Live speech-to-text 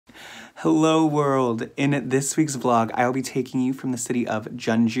Hello world! In this week's vlog, I will be taking you from the city of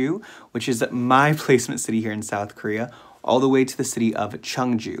Jeonju, which is my placement city here in South Korea, all the way to the city of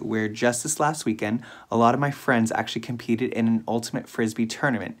Cheongju, where just this last weekend, a lot of my friends actually competed in an ultimate frisbee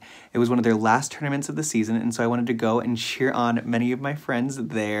tournament. It was one of their last tournaments of the season, and so I wanted to go and cheer on many of my friends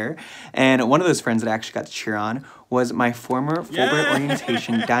there. And one of those friends that I actually got to cheer on was my former Fulbright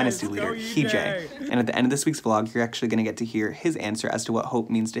orientation dynasty leader, HeeJae. And at the end of this week's vlog, you're actually going to get to hear his answer as to what hope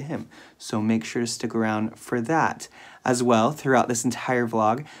means to him. So make sure to stick around for that. As well, throughout this entire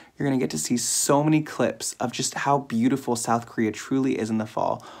vlog, you're going to get to see so many clips of just how beautiful South Korea truly is in the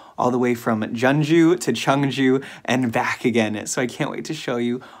fall, all the way from Jeonju to Cheongju and back again. So I can't wait to show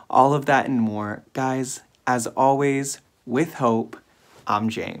you all of that and more. Guys, as always, with hope, I'm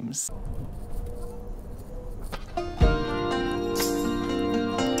James.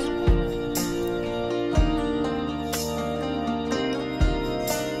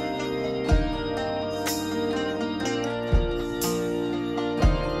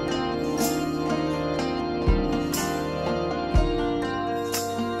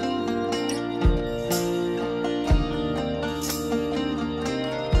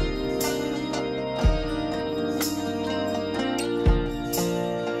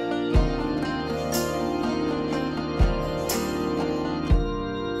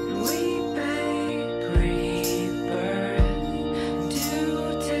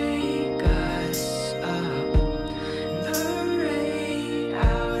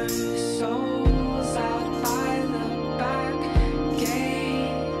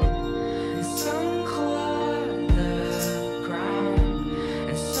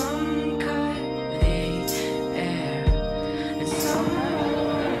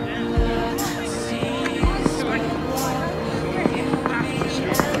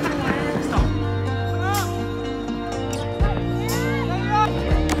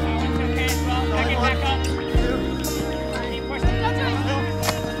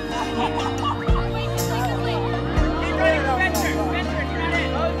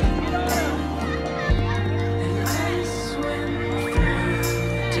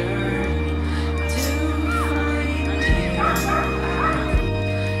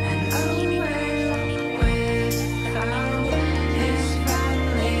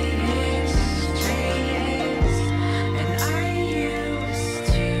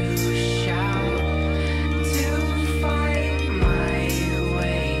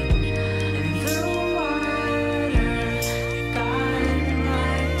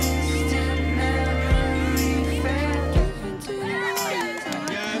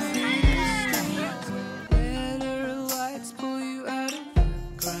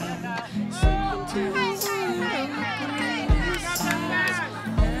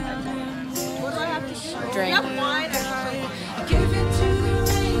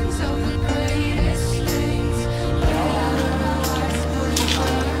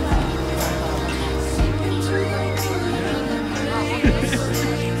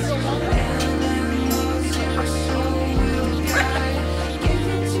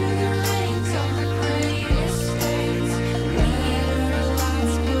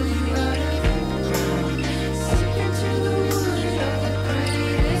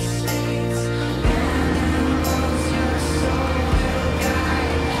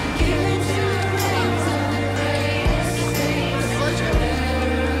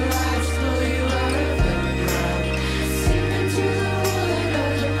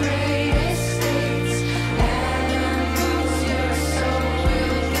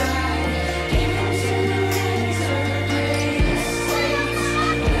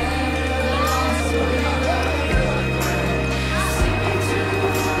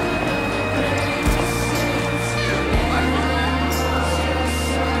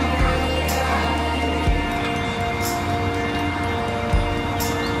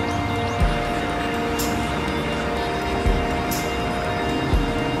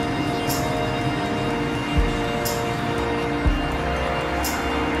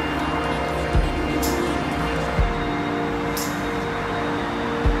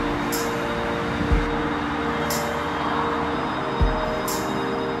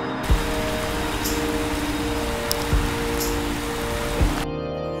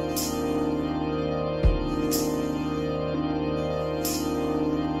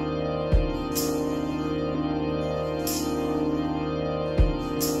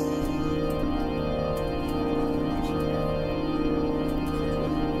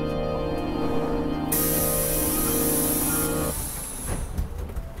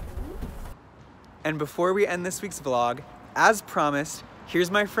 And before we end this week's vlog, as promised,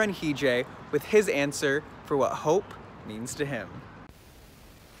 here's my friend HeeJae with his answer for what hope means to him.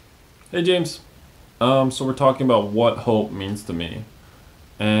 Hey James. So we're talking about what hope means to me.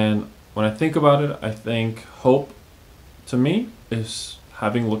 And when I think about it, I think hope to me is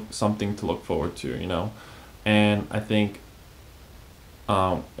having something to look forward to, you know? And I think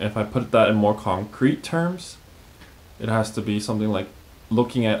if I put that in more concrete terms, it has to be something like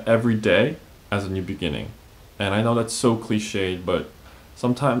looking at every day as a new beginning. And I know that's so cliched, but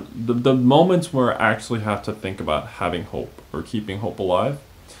sometimes the moments where I actually have to think about having hope or keeping hope alive,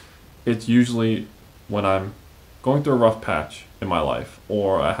 it's usually when I'm going through a rough patch in my life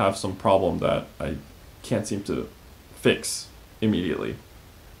or I have some problem that I can't seem to fix immediately.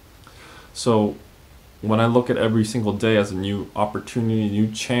 So when I look at every single day as a new opportunity,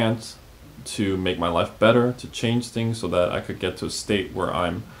 new chance to make my life better, to change things so that I could get to a state where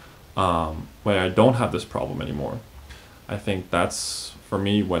where I don't have this problem anymore. I think that's for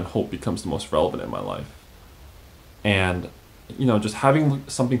me when hope becomes the most relevant in my life. And just having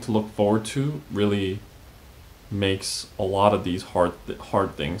something to look forward to really makes a lot of these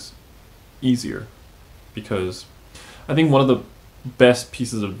hard things easier, because I think one of the best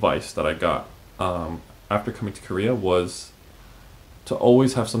pieces of advice that I got after coming to Korea was to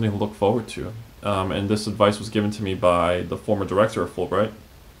always have something to look forward to. And this advice was given to me by the former director of Fulbright.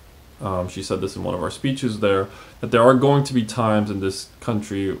 She said this in one of our speeches there, that there are going to be times in this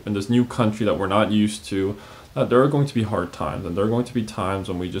country, in this new country that we're not used to, that there are going to be hard times, and there are going to be times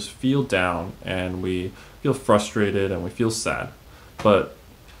when we just feel down and we feel frustrated and we feel sad. But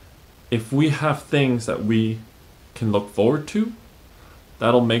if we have things that we can look forward to,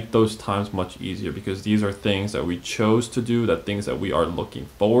 that'll make those times much easier, because these are things that we chose to do, that things that we are looking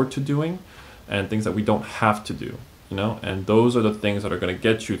forward to doing, and things that we don't have to do, and those are the things that are going to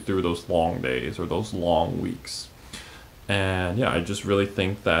get you through those long days or those long weeks. And yeah, I just really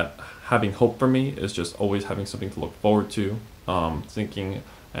think that having hope for me is just always having something to look forward to, thinking,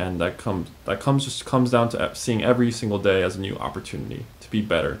 and that comes down to seeing every single day as a new opportunity to be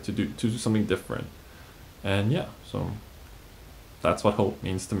better, to do something different. And yeah, so that's what hope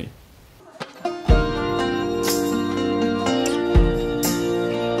means to me.